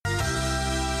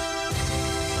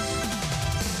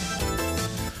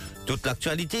Toute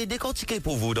l'actualité décortiquée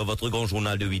pour vous dans votre grand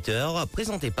journal de 8 heures,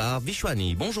 présenté par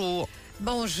Vishwani. Bonjour.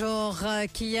 Bonjour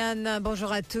Kian,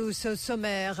 bonjour à tous. Au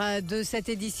sommaire de cette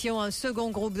édition, un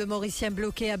second groupe de Mauriciens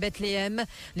bloqués à Bethléem.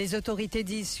 Les autorités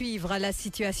disent suivre la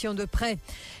situation de près.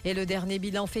 Et le dernier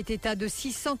bilan fait état de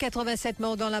 687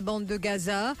 morts dans la bande de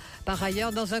Gaza. Par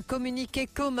ailleurs, dans un communiqué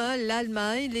commun,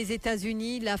 l'Allemagne, les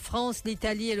États-Unis, la France,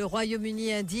 l'Italie et le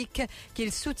Royaume-Uni indiquent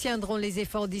qu'ils soutiendront les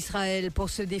efforts d'Israël pour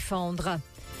se défendre.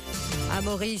 À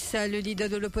Maurice, le leader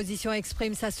de l'opposition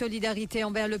exprime sa solidarité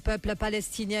envers le peuple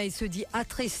palestinien et se dit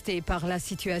attristé par la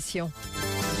situation.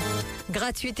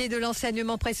 Gratuité de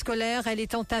l'enseignement préscolaire, elle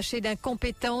est entachée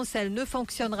d'incompétence, elle ne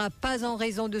fonctionnera pas en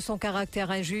raison de son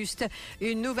caractère injuste.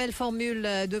 Une nouvelle formule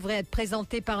devrait être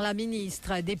présentée par la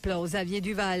ministre, déplore Xavier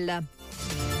Duval.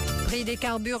 Prix des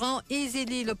carburants,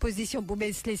 easily l'opposition pour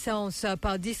baisse l'essence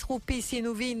par 10 roupies si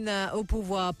nous vînes au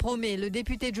pouvoir, promet le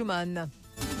député Juman.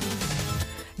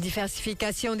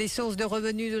 Diversification des sources de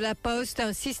revenus de la Poste,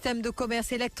 un système de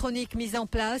commerce électronique mis en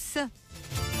place.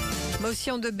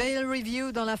 Motion de bail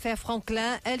review dans l'affaire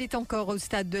Franklin, elle est encore au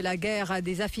stade de la guerre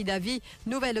des affidavits.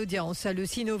 Nouvelle audience le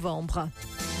 6 novembre.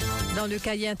 Dans le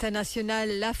cahier international,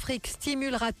 l'Afrique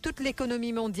stimulera toute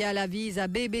l'économie mondiale, avise à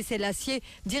Bébé Sélassié,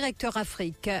 directeur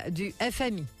Afrique du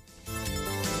FMI.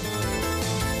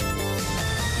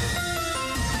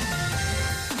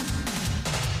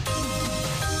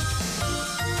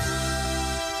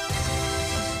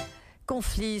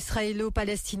 Conflit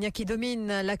israélo-palestinien qui domine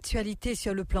l'actualité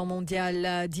sur le plan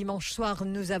mondial. Dimanche soir,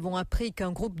 nous avons appris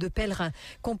qu'un groupe de pèlerins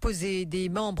composé des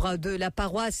membres de la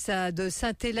paroisse de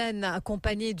Sainte-Hélène,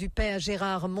 accompagné du père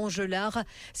Gérard Mongelard,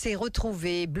 s'est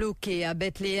retrouvé bloqué à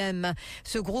Bethléem.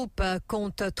 Ce groupe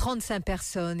compte 35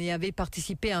 personnes et avait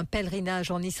participé à un pèlerinage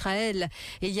en Israël.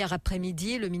 Et hier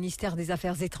après-midi, le ministère des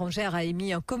Affaires étrangères a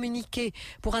émis un communiqué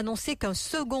pour annoncer qu'un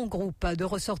second groupe de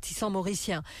ressortissants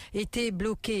mauriciens était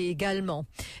bloqué également.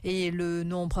 Et le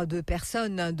nombre de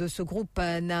personnes de ce groupe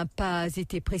n'a pas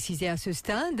été précisé à ce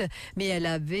stade, mais elle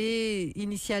avait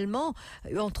initialement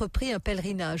entrepris un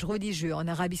pèlerinage religieux en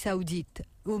Arabie Saoudite.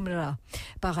 Umrah.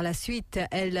 Par la suite,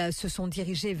 elles se sont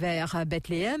dirigées vers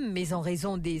Bethléem, mais en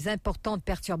raison des importantes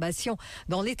perturbations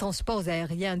dans les transports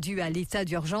aériens dus à l'état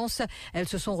d'urgence, elles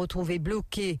se sont retrouvées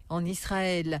bloquées en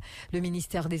Israël. Le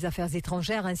ministère des Affaires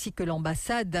étrangères ainsi que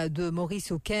l'ambassade de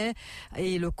Maurice au Caire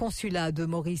et le consulat de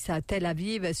Maurice à Tel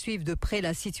Aviv suivent de près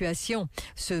la situation.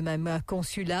 Ce même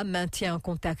consulat maintient un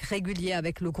contact régulier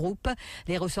avec le groupe.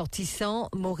 Les ressortissants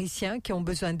mauriciens qui ont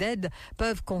besoin d'aide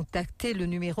peuvent contacter le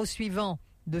numéro suivant.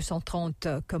 230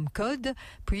 comme code,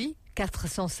 puis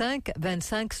 405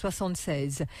 25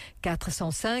 76.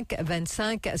 405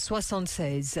 25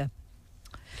 76.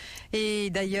 Et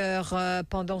d'ailleurs,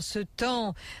 pendant ce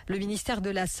temps, le ministère de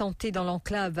la Santé dans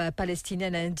l'enclave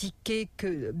palestinienne a indiqué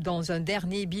que dans un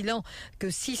dernier bilan, que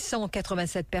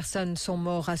 687 personnes sont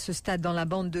mortes à ce stade dans la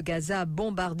bande de Gaza,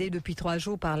 bombardée depuis 3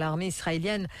 jours par l'armée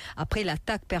israélienne après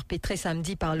l'attaque perpétrée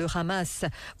samedi par le Hamas.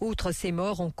 Outre ces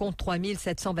morts, on compte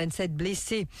 3727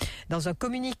 blessés. Dans un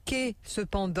communiqué,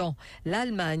 cependant,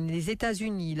 l'Allemagne, les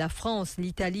États-Unis, la France,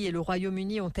 l'Italie et le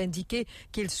Royaume-Uni ont indiqué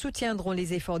qu'ils soutiendront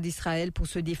les efforts d'Israël pour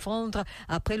se défendre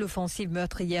après l'offensive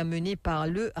meurtrière menée par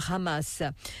le Hamas.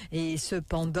 Et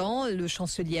cependant, le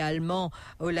chancelier allemand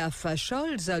Olaf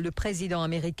Scholz, le président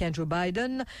américain Joe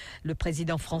Biden, le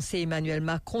président français Emmanuel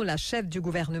Macron, la chef du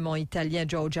gouvernement italien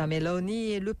Giorgia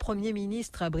Meloni et le premier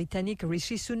ministre britannique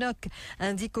Rishi Sunak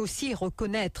indiquent aussi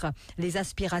reconnaître les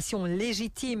aspirations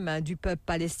légitimes du peuple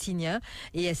palestinien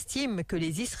et estiment que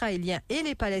les Israéliens et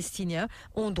les Palestiniens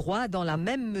ont droit dans la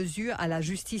même mesure à la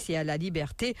justice et à la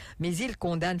liberté, mais ils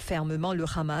condamnent fermement le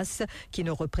Hamas qui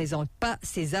ne représente pas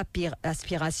ses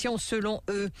aspirations selon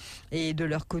eux. Et de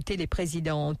leur côté, les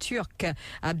présidents turcs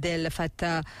Abdel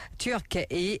Fattah turc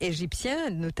et égyptiens,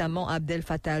 notamment Abdel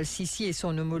Fattah al-Sisi et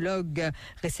son homologue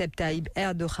Recep Tayyip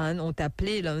Erdogan, ont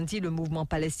appelé lundi le mouvement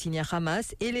palestinien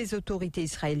Hamas et les autorités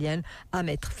israéliennes à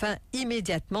mettre fin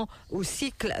immédiatement au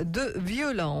cycle de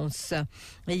violence.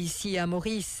 Et ici à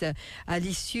Maurice, à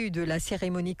l'issue de la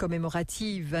cérémonie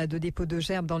commémorative de dépôt de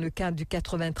gerbes dans le cadre du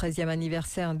 93e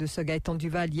anniversaire de ce Gaëtan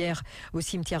Duval hier au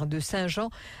cimetière de Saint-Jean,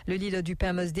 le leader du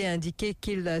PMSD a indiqué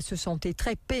qu'il se sentait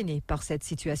très peiné par cette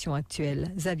situation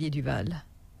actuelle. Xavier Duval.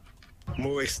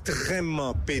 Moi,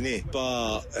 extrêmement peiné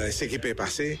par ce qui peut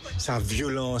passer, sa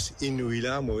violence inouïe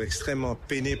là, moi, extrêmement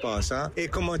peiné par ça. Et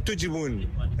comment tout le monde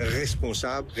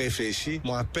responsable, réfléchit,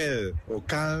 moi, appelle au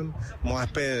calme, moi,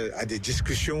 appelle à des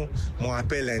discussions, moi,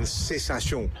 appelle à une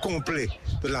cessation complète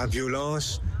de la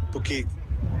violence pour qu'ils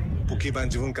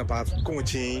soient capables de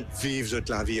continuer à vivre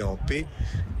la vie en paix.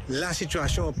 la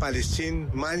situation en Palestine,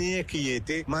 manière qui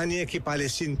était, manière qui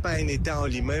Palestine, pas un État en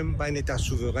lui-même, pas un État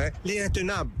souverain, est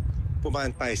intenable pour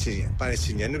les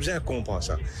Palestiniens. Nous devons comprendre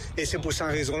ça. Et c'est pour cette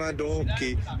raison-là donc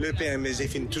que le PMSD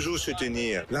finit toujours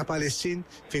soutenir la Palestine,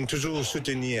 finit toujours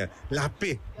soutenir la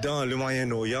paix dans le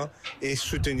Moyen-Orient et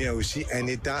soutenir aussi un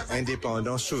État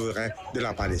indépendant, souverain de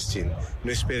la Palestine.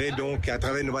 Nous espérons donc qu'à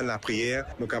travers nous de la prière,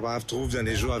 nous sommes capables de trouver dans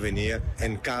les jours à venir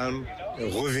un calme,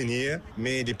 revenir,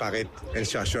 mais il paraît une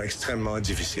situation extrêmement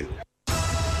difficile.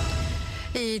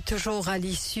 Et toujours à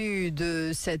l'issue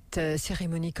de cette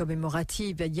cérémonie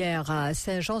commémorative hier à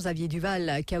Saint-Jean, Xavier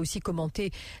Duval qui a aussi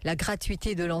commenté la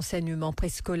gratuité de l'enseignement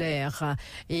préscolaire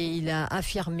et il a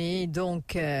affirmé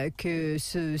donc que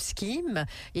ce scheme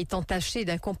est entaché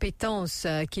d'incompétence,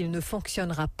 qu'il ne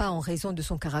fonctionnera pas en raison de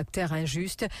son caractère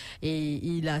injuste et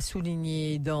il a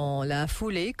souligné dans la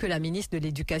foulée que la ministre de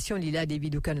l'Éducation Lila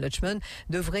David-Lutchman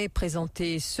devrait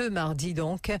présenter ce mardi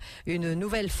donc une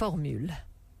nouvelle formule.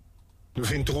 Nous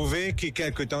finissons trouver que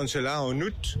quelque temps de cela, en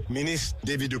août, le ministre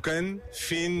David Ducan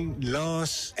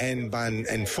lance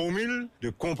une formule de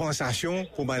compensation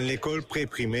pour l'école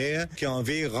pré-primaire qui a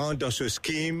envie de rendre dans ce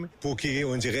scheme pour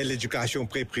qu'on dirait l'éducation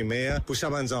pré-primaire pour ça,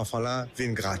 les enfants-là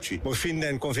viennent gratuits. Au fin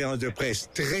d'une conférence de presse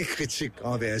très critique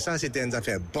envers ça, c'était une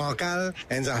affaire bancale,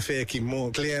 une affaire qui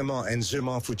montre clairement un je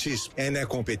m'en foutisme, une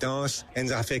incompétence,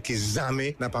 une affaire qui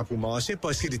jamais n'a pas pour marcher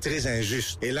parce qu'il est très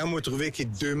injuste. Et là, moi, trouvé que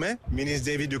demain, le ministre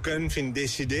David Ducan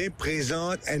décidé,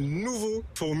 présente une nouvelle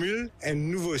formule, un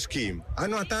nouveau scheme.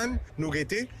 En entendant, nous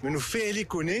guetter, mais nous faisons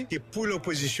connaître que pour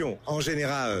l'opposition en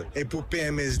général et pour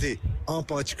PMSD en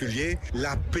particulier,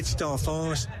 la petite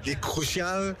enfance est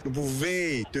cruciale. Nous pouvons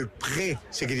veiller de près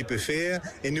ce qu'il peut faire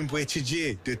et nous pouvons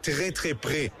étudier de très très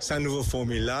près sa nouvelle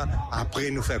formule-là,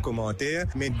 après nous faire commentaire.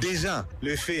 Mais déjà,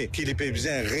 le fait qu'il peut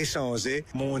bien recenser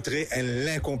montrer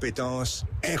l'incompétence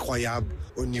incroyable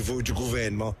au niveau du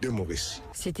gouvernement de Maurice.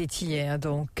 C'était hier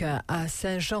donc à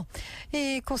Saint-Jean.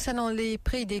 Et concernant les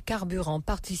prix des carburants,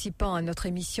 participant à notre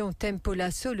émission Tempo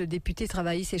Lasso, le député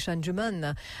travailliste Eshan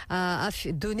Juman a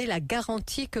donné la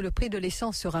garantie que le prix de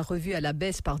l'essence sera revu à la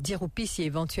baisse par 10 roupies si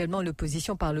éventuellement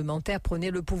l'opposition parlementaire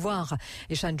prenait le pouvoir.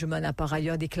 Eshan Juman a par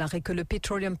ailleurs déclaré que le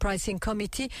Petroleum Pricing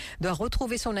Committee doit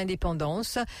retrouver son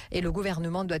indépendance et le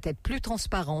gouvernement doit être plus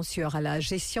transparent sur la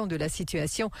gestion de la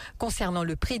situation concernant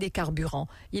le prix des carburants.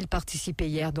 Il participait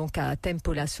hier donc à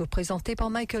Tempo Lasso présenté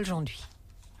par Michael Janduy.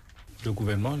 Le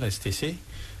gouvernement, la STC,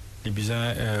 il a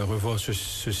besoin de revoir ce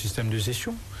système de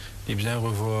gestion. Il a besoin de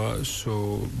revoir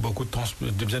beaucoup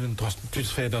de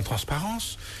faire de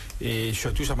transparence et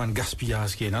surtout ça man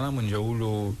gaspillage qui est là,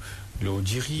 le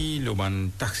diri, le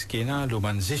taxe qui est là,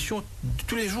 le gestion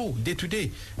tous les jours, day to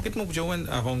day.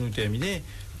 Avant de nous terminer,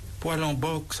 pour aller en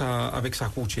banque avec sa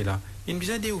coach là, il y a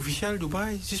besoin des officiels de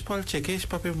Dubaï, si je peux le checker, je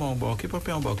ne peux pas embarquer,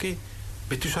 pas embarquer.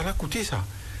 Mais tout ça là coûté ça.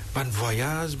 Ban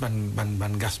voyage, ban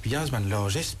gaspillage, ban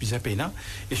largesse, bien payant.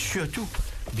 Et surtout,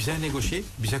 bien négocier,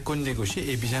 bien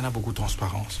négocier et bien avoir beaucoup de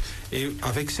transparence. Et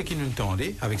avec ce qui nous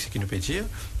entendait, avec ce qui nous peut dire,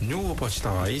 nous, au Parti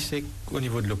travailliste, c'est au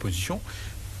niveau de l'opposition,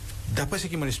 d'après ce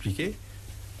qu'ils m'ont expliqué,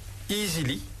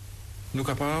 easily, nous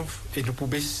capables et nous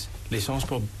pouvons baisser l'essence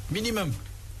pour minimum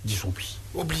 10 roupies.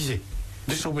 Obligé.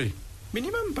 10 roupies.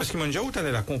 Minimum, parce qu'ils m'ont déjà où tu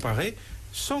allais la comparer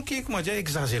sans qu'ils, comment dire,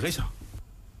 exagérer ça.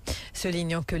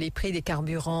 Soulignant que les prix des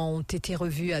carburants ont été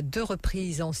revus à 2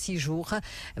 reprises en 6 jours.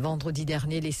 Vendredi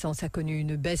dernier, l'essence a connu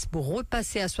une baisse pour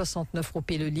repasser à 69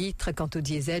 roupies le litre. Quant au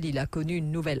diesel, il a connu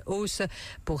une nouvelle hausse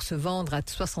pour se vendre à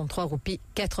 63 roupies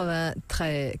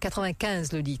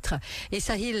 95 le litre. Et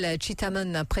Sahil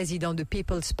Chitaman, président de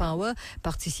People's Power,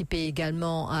 participait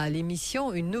également à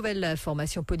l'émission, une nouvelle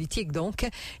formation politique donc.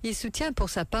 Il soutient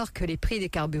pour sa part que les prix des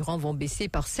carburants vont baisser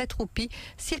par 7 roupies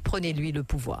s'il prenait lui le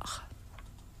pouvoir.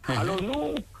 Alors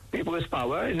nous, People's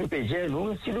Power, nous pouvons dire,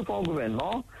 nous, si nous prenons le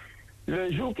gouvernement,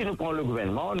 le jour que nous prenons le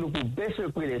gouvernement, nous pouvons baisser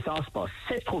le prix de l'essence par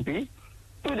 7 roupies,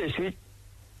 tout de suite,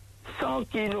 sans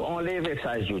qu'il nous enlève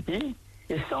excise duty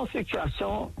et sans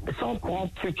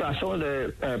grande fluctuation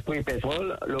de prix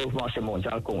pétrole, le marché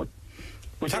mondial compte.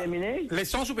 Pour terminer...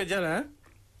 L'essence, vous pouvez dire là,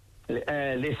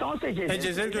 hein? L'essence et diesel. Et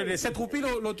diesel, les 7 roupies,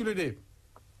 l'autre le dé.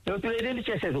 L'autre le dé,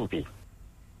 c'est 7 roupies.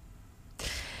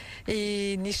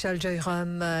 Et Nishal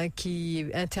Jairam, qui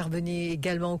intervenait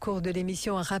également au cours de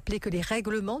l'émission, a rappelé que les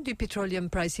règlements du Petroleum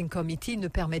Pricing Committee ne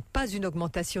permettent pas une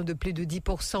augmentation de plus de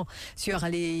 10% sur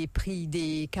les prix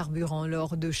des carburants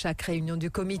lors de chaque réunion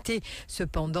du comité.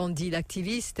 Cependant, dit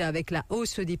l'activiste, avec la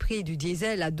hausse des prix du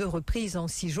diesel à 2 reprises en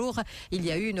 6 jours, il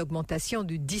y a eu une augmentation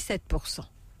de 17%.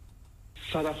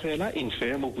 Ça va faire là une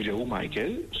faire, beaucoup de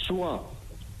Michael, soit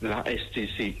la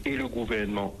STC et le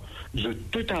gouvernement sont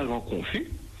totalement confus,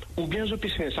 ou bien je peux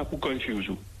faire ça pour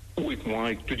confuser. ou avec moi,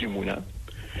 avec tout le monde.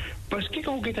 Parce que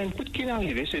quand on a un coup qui est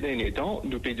arrivé ces derniers temps,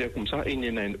 nous pouvons dire comme ça, il y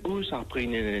a une hausse, après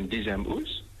il y a une deuxième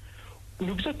hausse.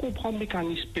 Nous devons comprendre le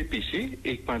mécanisme PPC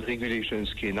et pas de regulations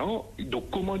qui est là. Donc,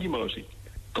 comment il marche?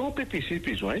 Quand PPC est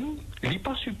besoin, il n'est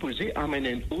pas supposé amener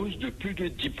une hausse de plus de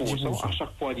 10% à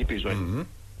chaque fois qu'il est besoin.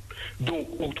 Donc,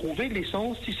 on trouvait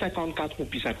l'essence 6,54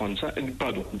 roupies 55,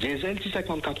 pardon, diesel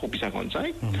 6,54 roupies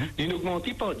 55, il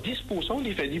augmenté par 10%,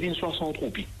 il fait divine 60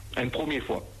 roupies, une première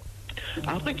fois.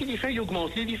 Après qu'il fait, il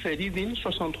augmente, il fait divine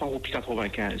 63 roupies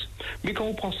 95. Mais quand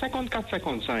on prend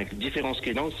 54,55, différence qui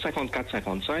est dans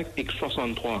 54,55 et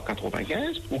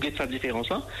 63,95, vous voyez cette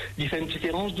différence-là, il fait une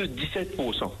différence de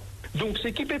 17%. Donc, ce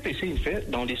qui PPC fait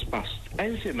dans l'espace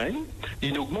une semaine,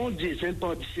 il augmente diesel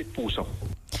par 17%.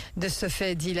 De ce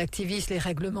fait, dit l'activiste, les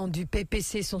règlements du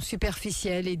PPC sont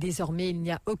superficiels et désormais il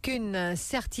n'y a aucune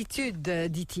certitude,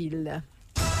 dit-il.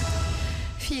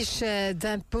 Fiche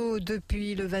d'impôt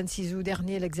depuis le 26 août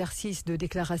dernier. L'exercice de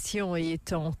déclaration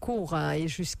est en cours et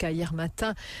jusqu'à hier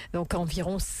matin. Donc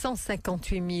environ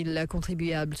 158 000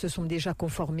 contribuables se sont déjà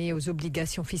conformés aux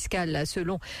obligations fiscales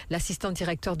selon l'assistant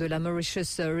directeur de la Mauricians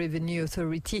Revenue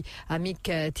Authority,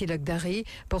 Amik Tilakdari.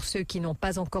 Pour ceux qui n'ont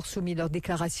pas encore soumis leur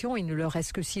déclaration, il ne leur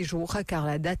reste que 6 jours car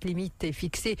la date limite est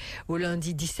fixée au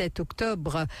lundi 17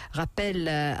 octobre. Rappelle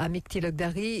Amik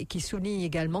Tilakdari qui souligne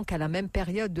également qu'à la même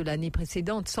période de l'année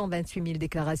précédente, 128 000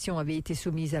 déclarations avaient été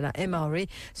soumises à la MRA,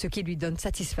 ce qui lui donne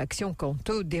satisfaction quant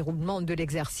au déroulement de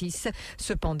l'exercice.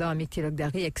 Cependant, Amik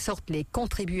Tilakdari exhorte les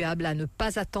contribuables à ne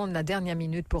pas attendre la dernière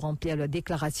minute pour remplir leur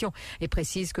déclaration et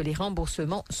précise que les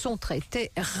remboursements sont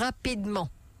traités rapidement.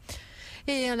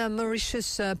 Et à la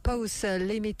Mauritius Post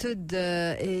Limited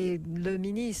et le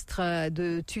ministre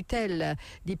de tutelle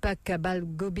Deepak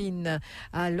Balgobin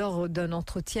lors d'un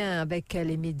entretien avec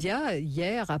les médias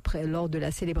hier lors de la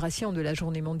célébration de la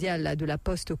journée mondiale de la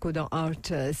poste au Kodan Art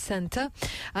Center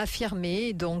a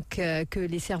affirmé donc que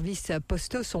les services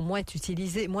postaux sont moins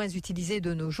utilisés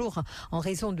de nos jours en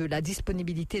raison de la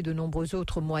disponibilité de nombreux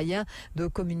autres moyens de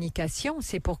communication.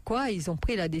 C'est pourquoi ils ont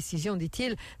pris la décision,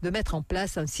 dit-il, de mettre en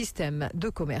place un système de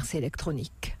commerce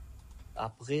électronique.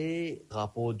 Après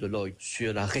rapport de l'OIT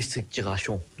sur la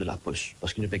restructuration de la poste,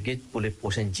 parce qu'il nous paquette pour les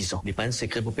prochains 10 ans. Il n'est pas un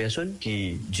secret pour personne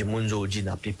qui, du monde aujourd'hui,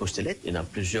 n'a plus postelet. Il y a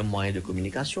plusieurs moyens de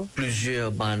communication,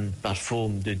 plusieurs bandes,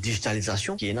 plateformes de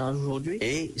digitalisation qui est là aujourd'hui.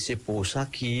 Et c'est pour ça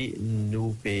que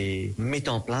nous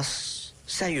mettons en place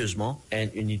sérieusement une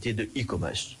unité de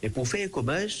e-commerce. Et pour faire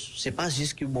e-commerce, c'est pas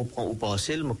juste que vous prend au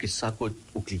parcelle, mais que ça coûte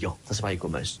au client. Ça, c'est pas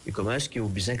e-commerce. E-commerce qui est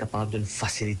besoin capable d'une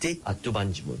facilité à tout le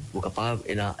monde. Vous êtes capable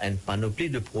d'une panoplie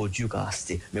de produits à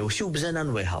acheter. Mais aussi, vous avez besoin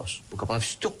d'un warehouse. Vous êtes capable de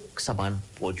stocker ces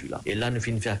produits-là. Et là, nous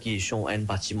finissons faire acquisition un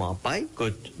bâtiment en paille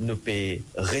que nous pouvons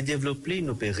redévelopper,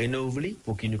 nous pouvons rénover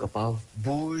pour qu'il nous capable de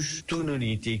bouger toute nos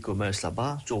unités e-commerce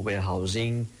là-bas, sur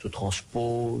warehousing, sur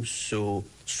transport, sur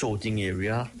sorting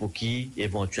area pour qui,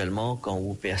 éventuellement, quand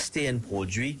vous pouvez acheter un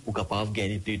produit, vous êtes capable de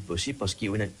gagner le plus possible parce qu'il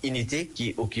y a une unité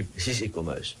qui occupe 6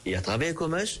 e-commerce. Et à travers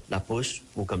e-commerce, la poste,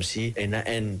 pour comme si il y a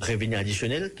un revenu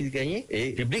additionnel qu'il gagne et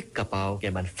le public capable de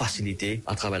gagner une facilité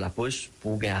à travers la poste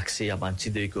pour gagner accès à un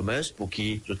site de e-commerce pour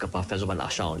qui soit capable de faire un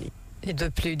achat en ligne. Et de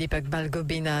plus, Deepak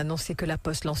Balgobin a annoncé que la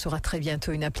Poste lancera très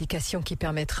bientôt une application qui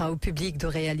permettra au public de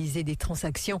réaliser des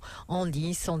transactions en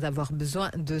ligne sans avoir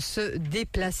besoin de se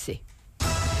déplacer.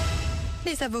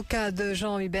 Les avocats de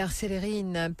Jean-Hubert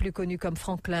Célérine, plus connu comme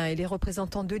Franklin, et les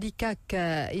représentants de l'ICAC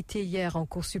étaient hier en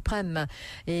Cour suprême.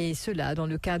 Et cela dans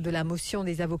le cadre de la motion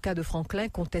des avocats de Franklin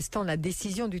contestant la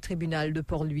décision du tribunal de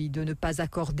Port-Louis de ne pas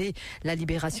accorder la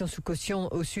libération sous caution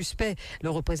aux suspects. Le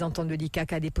représentant de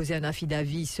l'ICAC a déposé un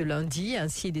affidavit ce lundi.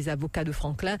 Ainsi, les avocats de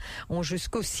Franklin ont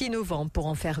jusqu'au 6 novembre pour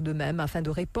en faire de même afin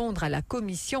de répondre à la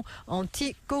commission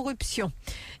anticorruption.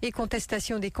 Et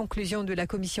contestation des conclusions de la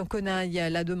commission Conaille,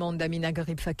 la demande d'Amina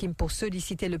Garib Fakim pour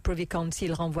solliciter le Privy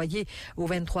Council renvoyé au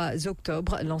 23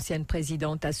 octobre. L'ancienne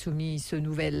présidente a soumis ce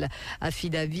nouvel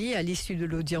affidavit à l'issue de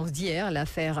l'audience d'hier.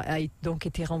 L'affaire a donc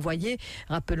été renvoyée.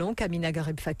 Rappelons qu'Amina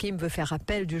Garib Fakim veut faire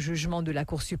appel du jugement de la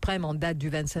Cour suprême en date du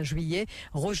 25 juillet,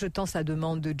 rejetant sa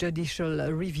demande de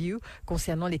judicial review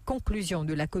concernant les conclusions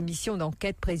de la commission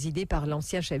d'enquête présidée par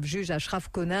l'ancien chef-juge Ashraf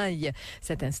Konaï.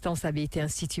 Cette instance avait été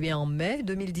instituée en mai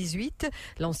 2018.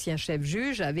 L'ancien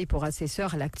chef-juge avait pour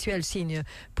assesseur l'actuel signe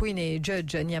Puine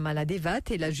Judge Nyamala Devat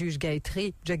et la juge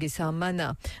Gayatri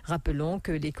Jagesarmana. Rappelons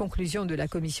que les conclusions de la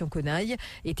commission Konaï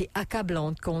étaient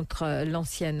accablantes contre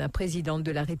l'ancienne présidente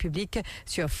de la République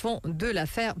sur fond de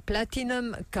l'affaire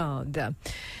Platinum Card.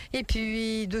 Et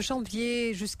puis, de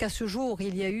janvier jusqu'à ce jour,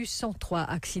 il y a eu 103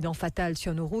 accidents fatals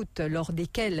sur nos routes, lors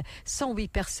desquels 108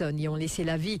 personnes y ont laissé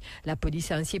la vie. La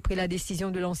police a ainsi pris la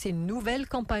décision de lancer une nouvelle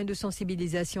campagne de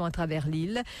sensibilisation à travers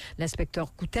l'île.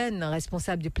 L'inspecteur Kouten,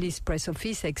 responsable du Police Press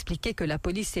Office, a expliqué que la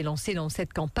police s'est lancée dans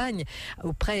cette campagne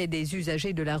auprès des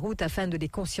usagers de la route afin de les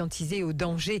conscientiser aux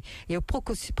dangers et aux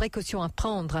précautions à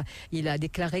prendre. Il a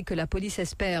déclaré que la police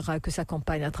espère que sa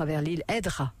campagne à travers l'île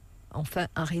aidera enfin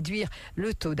à réduire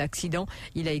le taux d'accidents.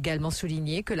 Il a également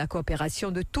souligné que la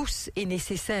coopération de tous est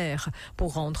nécessaire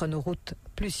pour rendre nos routes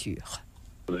plus sûres.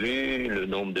 Vu le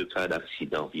nombre de cas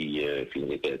d'accidents qui sont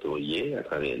répertoriés à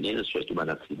travers l'île, surtout un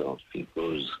accident qui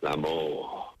cause la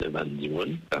mort de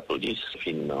Mandimoun, la police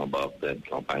embarque une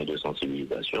campagne de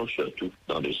sensibilisation, surtout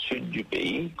dans le sud du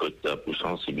pays, pour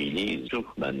sensibiliser tout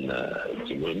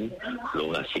Mandimoun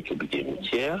sur la sécurité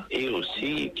routière et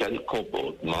aussi quel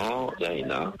comportement il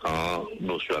y a quand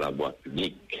nous sur la voie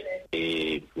publique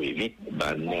et pour éviter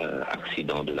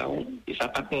accident de la route. Et ça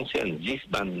pas concerne 10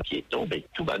 piétons, mais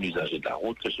tout usager de la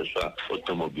route, que ce soit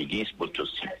automobiliste,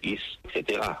 motocycliste,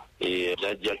 etc. Et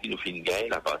c'est-à-dire qu'il nous fait gagner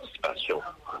la participation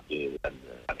des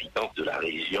habitants de la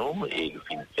région et nous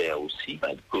fait faire aussi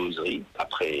une causerie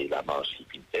après la marche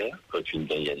qui fait faire, quand il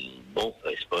gagne un bon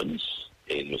réponse.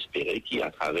 Et nous espérons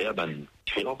qu'à travers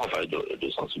différentes campagnes de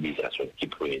sensibilisation qui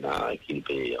peut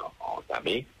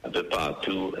entamer un peu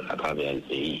partout à travers le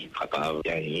pays, capable de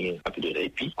gagner un peu de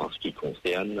répit en ce qui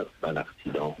concerne un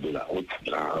accident de la route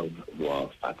grave, voire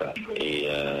fatal. Et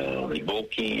il bon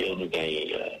qui nous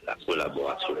gagne la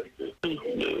collaboration de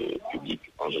le public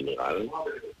en général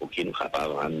pour qu'il nous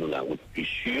capable de rendre la route plus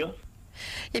sûre.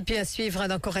 Et puis à suivre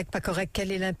dans Correct, pas correct,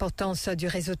 quelle est l'importance du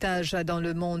réseautage dans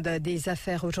le monde des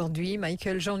affaires aujourd'hui?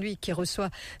 Michael Jean-Louis qui reçoit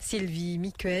Sylvie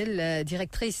Miquel,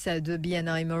 directrice de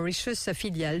BNI Mauritius,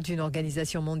 filiale d'une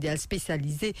organisation mondiale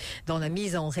spécialisée dans la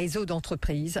mise en réseau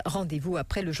d'entreprises. Rendez-vous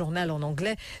après le journal en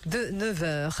anglais de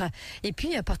 9h. Et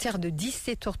puis à partir de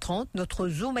 17h30, notre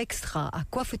Zoom Extra. À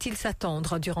quoi faut-il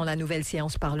s'attendre durant la nouvelle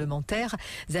séance parlementaire?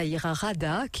 Zahira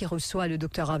Rada qui reçoit le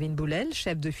Dr Arvin Boulel,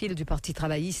 chef de file du Parti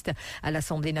travailliste à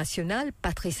l'Assemblée nationale,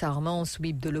 Patrice Armance,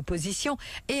 whip de l'opposition,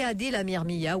 et Adil Amir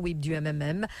Mia, whip du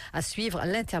MMM, à suivre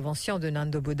l'intervention de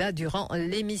Nando Boda durant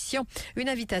l'émission. Une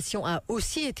invitation a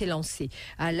aussi été lancée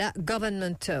à la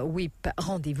Government Whip.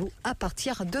 Rendez-vous à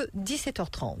partir de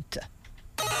 17h30.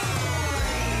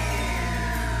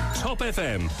 Top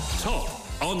FM, top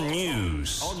on news.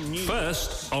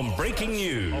 First on breaking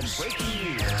news. Top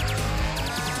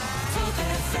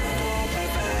FM,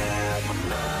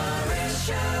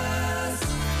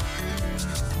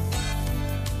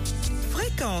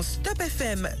 Fréquence Top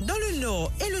FM dans le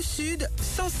nord et le sud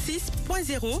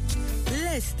 106.0,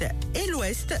 l'est et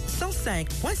l'ouest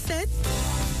 105.7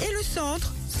 et le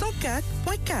centre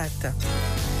 104.4.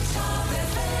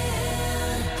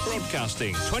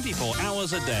 Broadcasting 24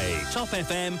 hours a day. Top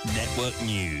FM Network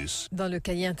News. Dans le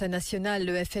cahier international,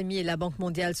 le FMI et la Banque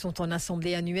mondiale sont en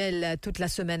assemblée annuelle toute la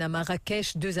semaine à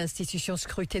Marrakech. Deux institutions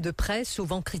scrutées de près,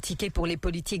 souvent critiquées pour les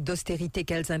politiques d'austérité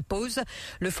qu'elles imposent.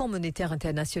 Le Fonds monétaire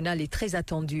international est très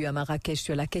attendu à Marrakech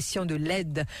sur la question de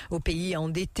l'aide aux pays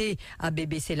endettés.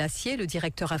 Abébé Sélassié, le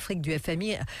directeur Afrique du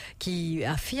FMI, qui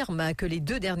affirme que les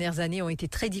 2 dernières années ont été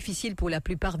très difficiles pour la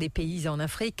plupart des pays en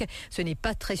Afrique. Ce n'est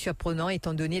pas très surprenant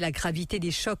étant donné la gravité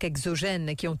des chocs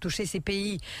exogènes qui ont touché ces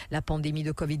pays. La pandémie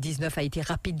de Covid-19 a été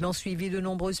rapidement suivie de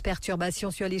nombreuses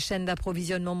perturbations sur les chaînes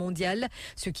d'approvisionnement mondiales,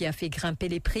 ce qui a fait grimper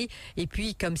les prix. Et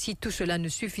puis, comme si tout cela ne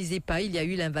suffisait pas, il y a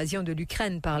eu l'invasion de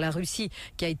l'Ukraine par la Russie,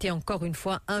 qui a été encore une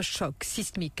fois un choc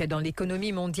sismique dans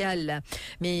l'économie mondiale.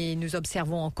 Mais nous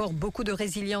observons encore beaucoup de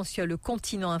résilience sur le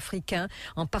continent africain,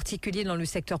 en particulier dans le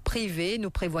secteur privé.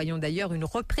 Nous prévoyons d'ailleurs une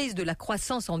reprise de la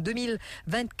croissance en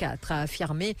 2024, a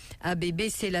affirmé Abébé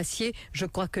Sélassié. Je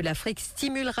crois que l'Afrique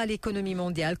stimulera l'économie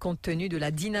mondiale compte tenu de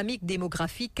la dynamique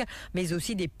démographique, mais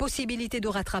aussi des possibilités de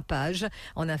rattrapage.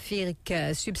 En Afrique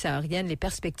subsaharienne, les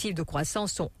perspectives de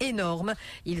croissance sont énormes.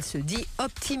 Il se dit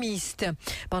optimiste.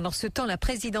 Pendant ce temps, la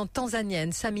présidente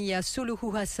tanzanienne Samia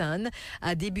Suluhu Hassan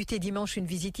a débuté dimanche une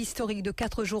visite historique de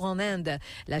 4 jours en Inde.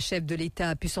 La chef de l'État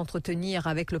a pu s'entretenir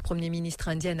avec le Premier ministre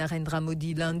indien Narendra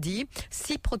Modi lundi.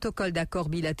 6 protocoles d'accords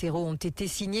bilatéraux ont été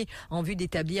signés en vue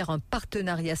d'établir un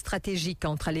partenariat partenariat stratégique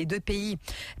entre les deux pays.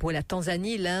 Pour la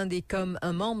Tanzanie, l'Inde est comme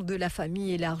un membre de la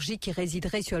famille élargie qui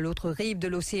résiderait sur l'autre rive de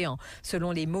l'océan.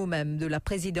 Selon les mots même de la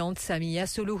présidente Samia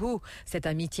Suluhu, cette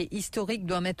amitié historique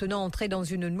doit maintenant entrer dans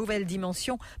une nouvelle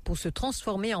dimension pour se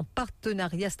transformer en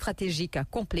partenariat stratégique, a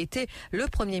complété le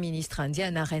Premier ministre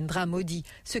indien Narendra Modi.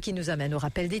 Ce qui nous amène au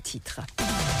rappel des titres.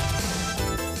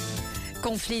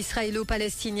 Conflit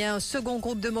israélo-palestinien, un second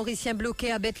groupe de Mauriciens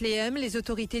bloqués à Bethléem. Les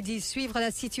autorités disent suivre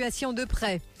la situation de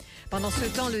près. Pendant ce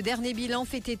temps, le dernier bilan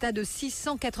fait état de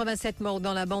 687 morts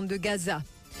dans la bande de Gaza.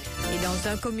 Et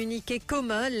dans un communiqué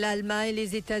commun, l'Allemagne,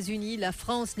 les États-Unis, la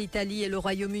France, l'Italie et le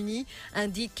Royaume-Uni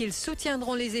indiquent qu'ils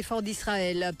soutiendront les efforts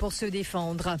d'Israël pour se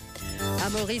défendre. À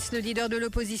Maurice, le leader de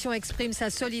l'opposition exprime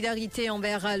sa solidarité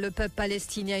envers le peuple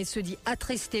palestinien et se dit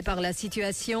attristé par la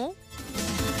situation.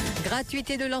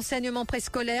 Gratuité de l'enseignement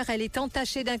préscolaire, elle est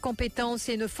entachée d'incompétence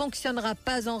et ne fonctionnera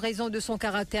pas en raison de son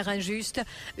caractère injuste.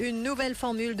 Une nouvelle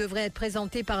formule devrait être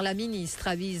présentée par la ministre,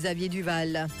 avise Xavier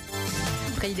Duval.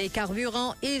 Prix des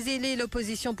carburants et zéler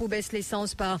l'opposition pour baisser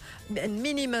l'essence par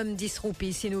minimum 10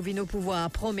 roupies si nous venons au pouvoir,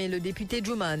 promet le député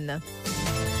Djouman.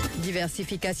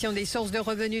 Diversification des sources de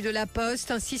revenus de la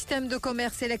Poste, un système de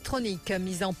commerce électronique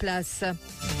mis en place.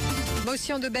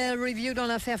 Motion de bail review dans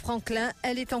l'affaire Franklin,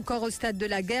 elle est encore au stade de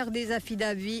la guerre des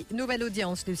affidavits, nouvelle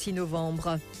audience le 6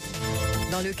 novembre.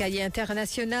 Dans le cahier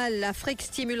international, l'Afrique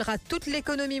stimulera toute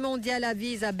l'économie mondiale,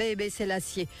 avise à Bébé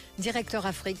Sélassié, directeur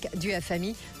Afrique du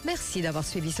FMI. Merci d'avoir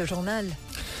suivi ce journal.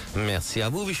 Merci à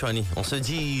vous, Vishwani. On se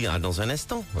dit dans un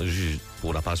instant,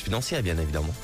 pour la page financière, bien évidemment.